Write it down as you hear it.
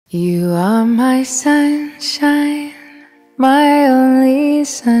You are my sunshine, my only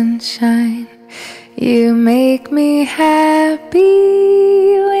sunshine. You make me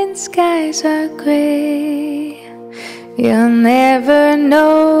happy when skies are gray. You'll never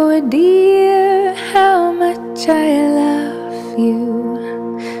know, dear, how much I love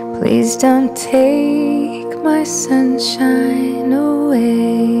you. Please don't take my sunshine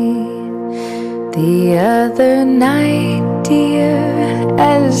away. The other night, dear,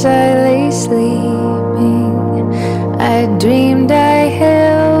 as I lay sleeping, I dreamed I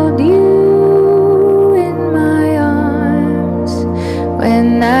held you in my arms.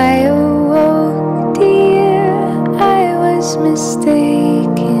 When I awoke, dear, I was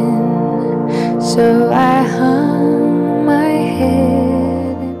mistaken, so I hung my head.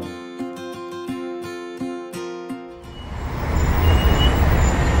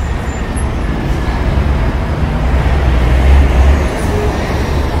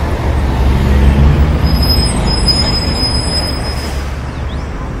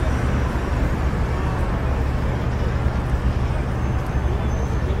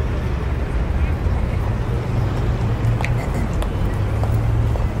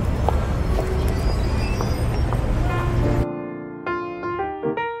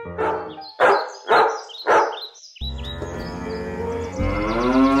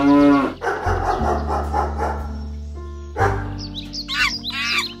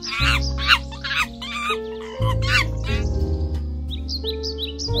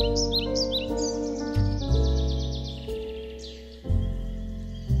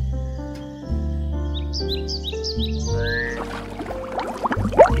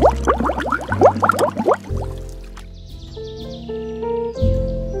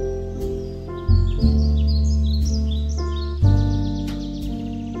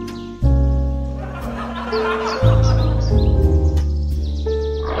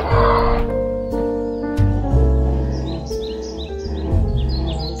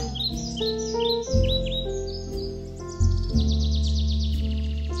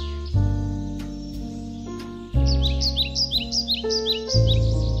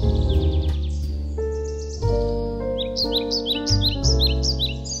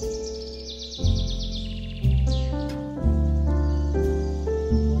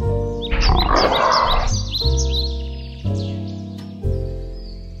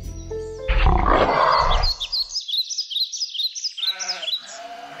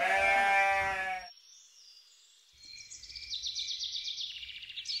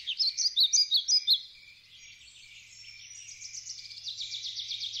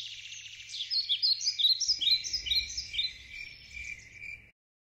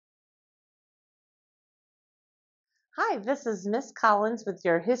 Hi, this is Miss Collins with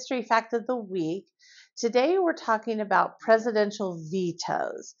your History Fact of the Week. Today we're talking about presidential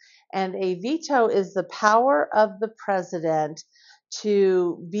vetoes. And a veto is the power of the president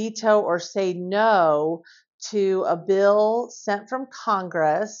to veto or say no to a bill sent from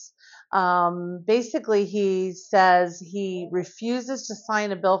Congress. Basically, he says he refuses to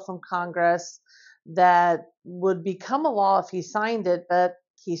sign a bill from Congress that would become a law if he signed it, but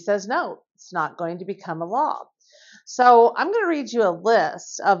he says no, it's not going to become a law. So I'm going to read you a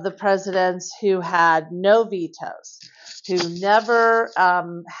list of the presidents who had no vetoes, who never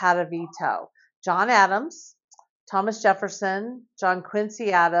had a veto. John Adams, Thomas Jefferson, John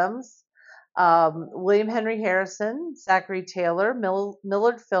Quincy Adams, William Henry Harrison, Zachary Taylor,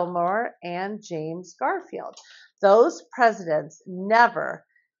 Millard Fillmore, and James Garfield. Those presidents never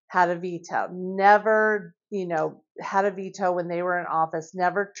had a veto, never, had a veto when they were in office,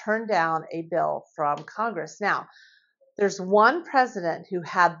 never turned down a bill from Congress. Now, there's one president who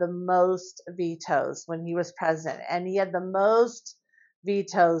had the most vetoes when he was president, and he had the most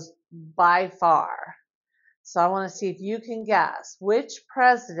vetoes by far. So I want to see if you can guess which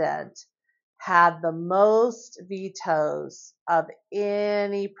president had the most vetoes of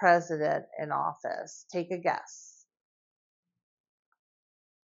any president in office. Take a guess.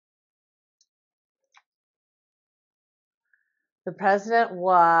 The president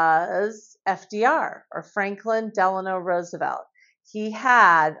was FDR, or Franklin Delano Roosevelt. He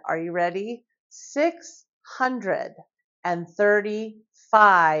had, are you ready?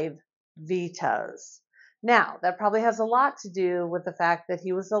 635 vetoes. Now, that probably has a lot to do with the fact that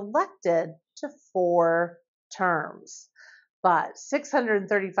he was elected to 4 terms. But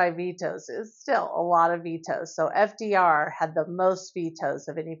 635 vetoes is still a lot of vetoes. So FDR had the most vetoes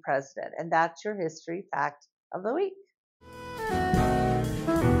of any president. And that's your history fact of the week.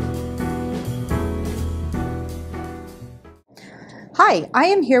 Hi, I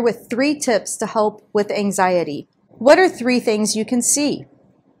am here with 3 tips to help with anxiety. What are 3 things you can see?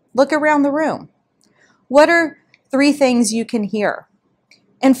 Look around the room. What are 3 things you can hear?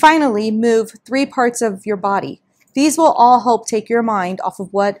 And finally, move 3 parts of your body. These will all help take your mind off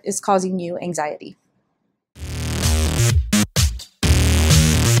of what is causing you anxiety.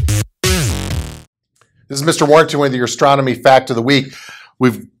 This is Mr. Warrington with your astronomy fact of the week.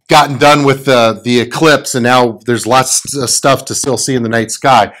 We've gotten done with the eclipse, and now there's lots of stuff to still see in the night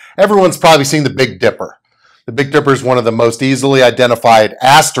sky. Everyone's probably seen the Big Dipper. The Big Dipper is one of the most easily identified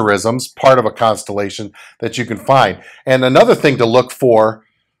asterisms, part of a constellation that you can find. And another thing to look for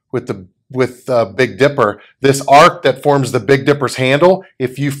with Big Dipper, this arc that forms the Big Dipper's handle,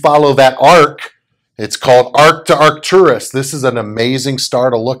 if you follow that arc, it's called Arc to Arcturus. This is an amazing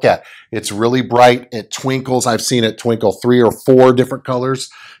star to look at. It's really bright. It twinkles. I've seen it twinkle 3 or 4 different colors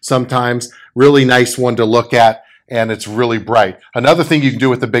sometimes. Really nice one to look at, and it's really bright. Another thing you can do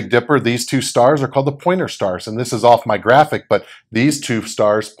with the Big Dipper, these 2 stars are called the pointer stars, and this is off my graphic, but these 2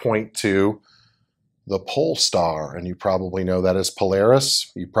 stars point to the pole star, and you probably know that as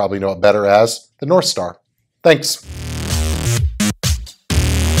Polaris. You probably know it better as the North Star. Thanks.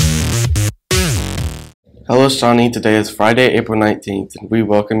 Hello Shawnee, today is Friday, April 19th, and we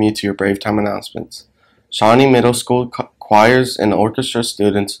welcome you to your Brave Time announcements. Shawnee Middle School choirs and orchestra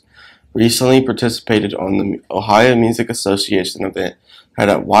students recently participated on the Ohio Music Association event held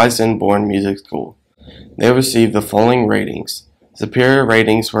at Wise End Bourne Music School. They received the following ratings. Superior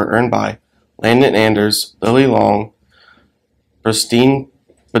ratings were earned by Landon Anders, Lily Long, Christine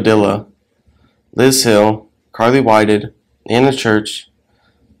Padilla, Liz Hill, Carly Whited, Anna Church,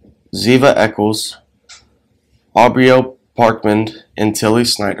 Ziva Eccles, Aubriel Parkman, and Tilly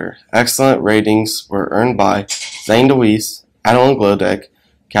Snyder. Excellent ratings were earned by Zane DeWeese, Adeline Glodek,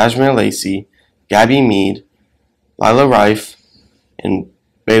 Cashmere Lacey, Gabby Mead, Lila Rife, and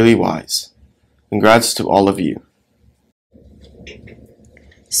Bailey Wise. Congrats to all of you.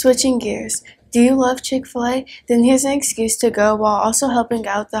 Switching gears. Do you love Chick-fil-A? Then here's an excuse to go while also helping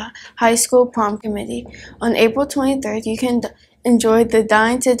out the high school prom committee. On April 23rd, you can enjoy the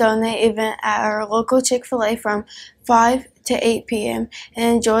Dine to Donate event at our local Chick-fil-A from 5 to 8 p.m.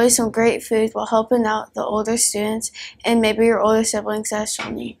 and enjoy some great food while helping out the older students and maybe your older siblings at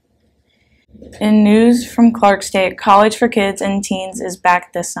Shawnee. In news from Clark State, College for Kids and Teens is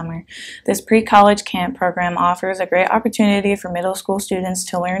back this summer. This pre-college camp program offers a great opportunity for middle school students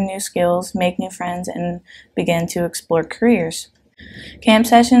to learn new skills, make new friends, and begin to explore careers. Camp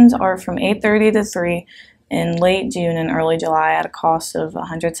sessions are from 8:30 to 3 in late June and early July at a cost of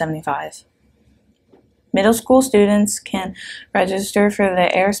 $175. Middle school students can register for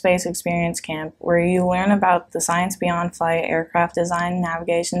the Airspace Experience Camp, where you learn about the science beyond flight, aircraft design,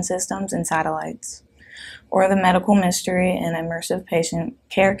 navigation systems, and satellites. Or the Medical Mystery and Immersive Patient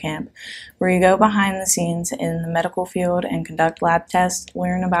Care Camp, where you go behind the scenes in the medical field and conduct lab tests,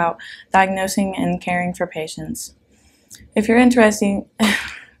 learn about diagnosing and caring for patients. If you're interested,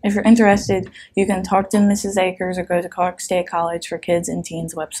 you can talk to Mrs. Akers or go to Clark State College for Kids and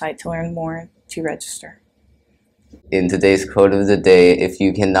Teens website to learn more to register. In today's quote of the day, if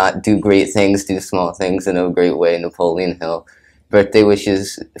you cannot do great things, do small things in a great way, Napoleon Hill. Birthday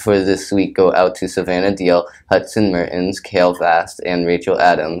wishes for this week go out to Savannah Deal, Hudson Mertens, Kale Vast, and Rachel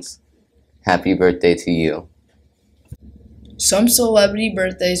Adams. Happy birthday to you. Some celebrity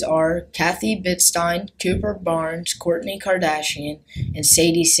birthdays are Kathy Bitstein, Cooper Barnes, Kourtney Kardashian, and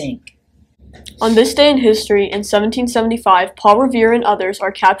Sadie Sink. On this day in history, in 1775, Paul Revere and others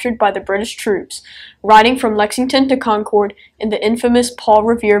are captured by the British troops, riding from Lexington to Concord in the infamous Paul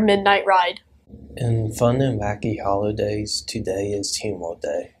Revere Midnight Ride. In fun and wacky holidays, today is Teen World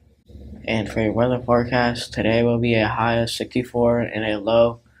Day. And for your weather forecast, today will be a high of 64 and a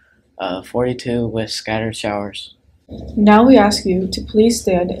low of 42 with scattered showers. Now we ask you to please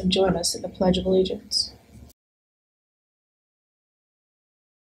stand and join us in the Pledge of Allegiance.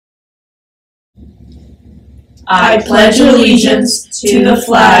 I pledge allegiance to the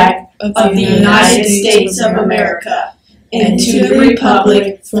flag of the United States of America and to the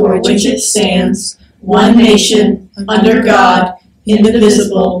republic for which it stands, one nation, under God,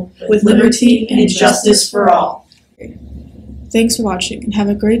 indivisible, with liberty and justice for all. Thanks for watching and have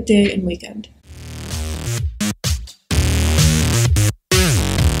a great day and weekend.